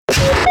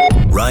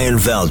Ryan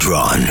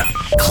Valdron.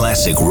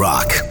 Classic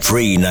Rock.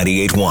 Free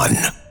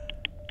 98.1.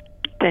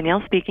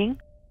 Danielle speaking.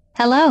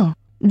 Hello.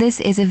 This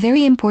is a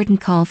very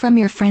important call from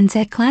your friends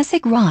at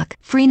Classic Rock.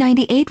 Free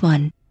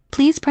 98.1.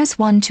 Please press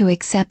 1 to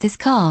accept this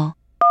call.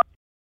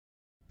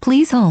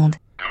 Please hold.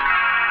 Oh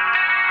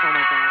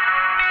my God.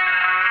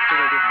 The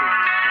radio station.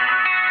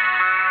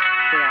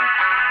 Yeah.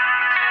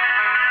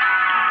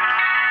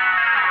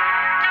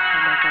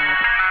 Oh my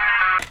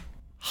God.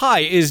 Hi,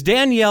 is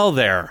Danielle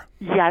there?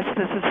 Yes,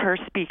 this is her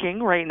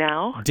speaking right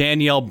now.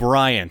 Danielle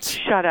Bryant.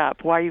 Shut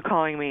up. Why are you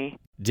calling me?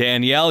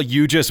 Danielle,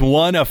 you just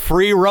won a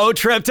free road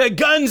trip to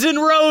Guns N'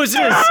 Roses.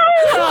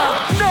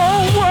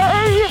 No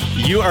way!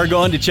 You are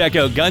going to check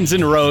out Guns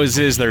N'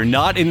 Roses. They're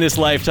Not in This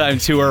Lifetime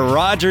tour,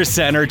 Rogers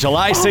Center,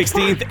 July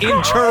 16th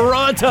in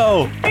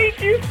Toronto. Thank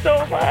you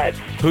so much.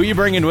 Who are you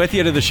bringing with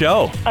you to the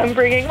show? I'm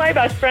bringing my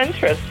best friend,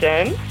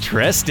 Tristan.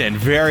 Tristan,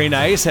 very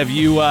nice. Have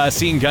you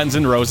seen Guns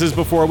N' Roses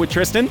before with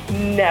Tristan?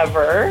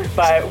 Never,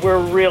 but we're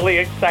really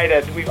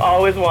excited. We've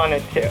always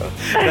wanted to.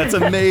 That's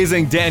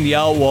amazing,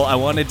 Danielle. Well, I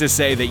wanted to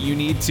say that you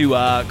need to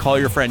call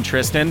your friend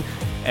Tristan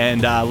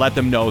and let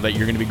them know that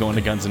you're going to be going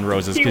to Guns N'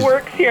 Roses. He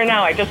works here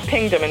now. I just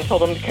pinged him and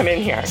told him to come in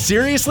here.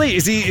 Seriously?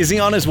 Is he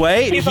on his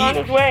way? He's on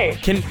his way.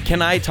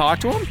 Can I talk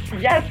to him?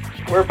 Yes,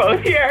 we're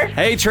both here.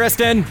 Hey,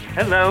 Tristan.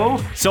 Hello.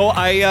 So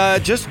I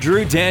just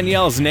drew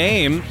Danielle's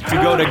name to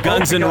go to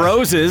Guns N'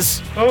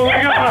 Roses, Oh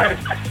my God.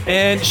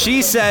 and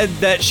she said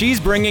that she's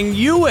bringing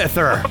you with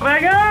her. Oh my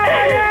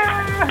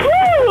God. Woo!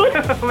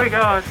 Oh my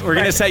God. We're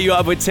going to set you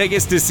up with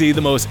tickets to see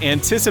the most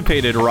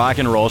anticipated rock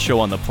and roll show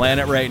on the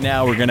planet right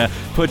now. We're going to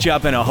put you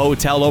up in a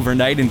hotel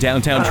overnight in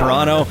downtown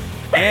Toronto.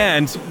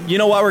 And you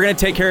know what? We're going to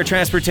take care of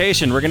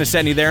transportation. We're going to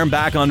send you there and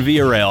back on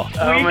Via Rail.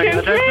 Oh my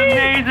God, that's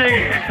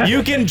amazing.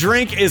 You can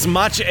drink as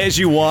much as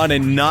you want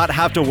and not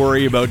have to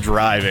worry about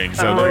driving.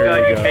 So Oh my there God,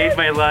 you you go. made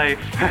my life.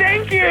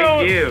 Thank you.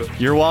 Thank you.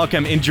 You're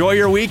welcome. Enjoy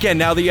your weekend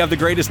now that you have the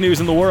greatest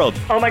news in the world.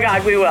 Oh my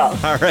God, we will.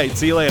 All right.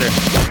 See you later.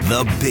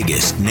 The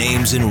biggest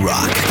names in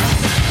rock.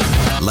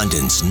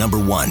 London's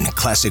 #1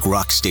 classic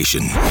rock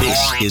station.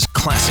 This is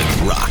Classic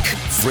Rock.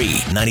 Free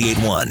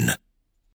 98.1.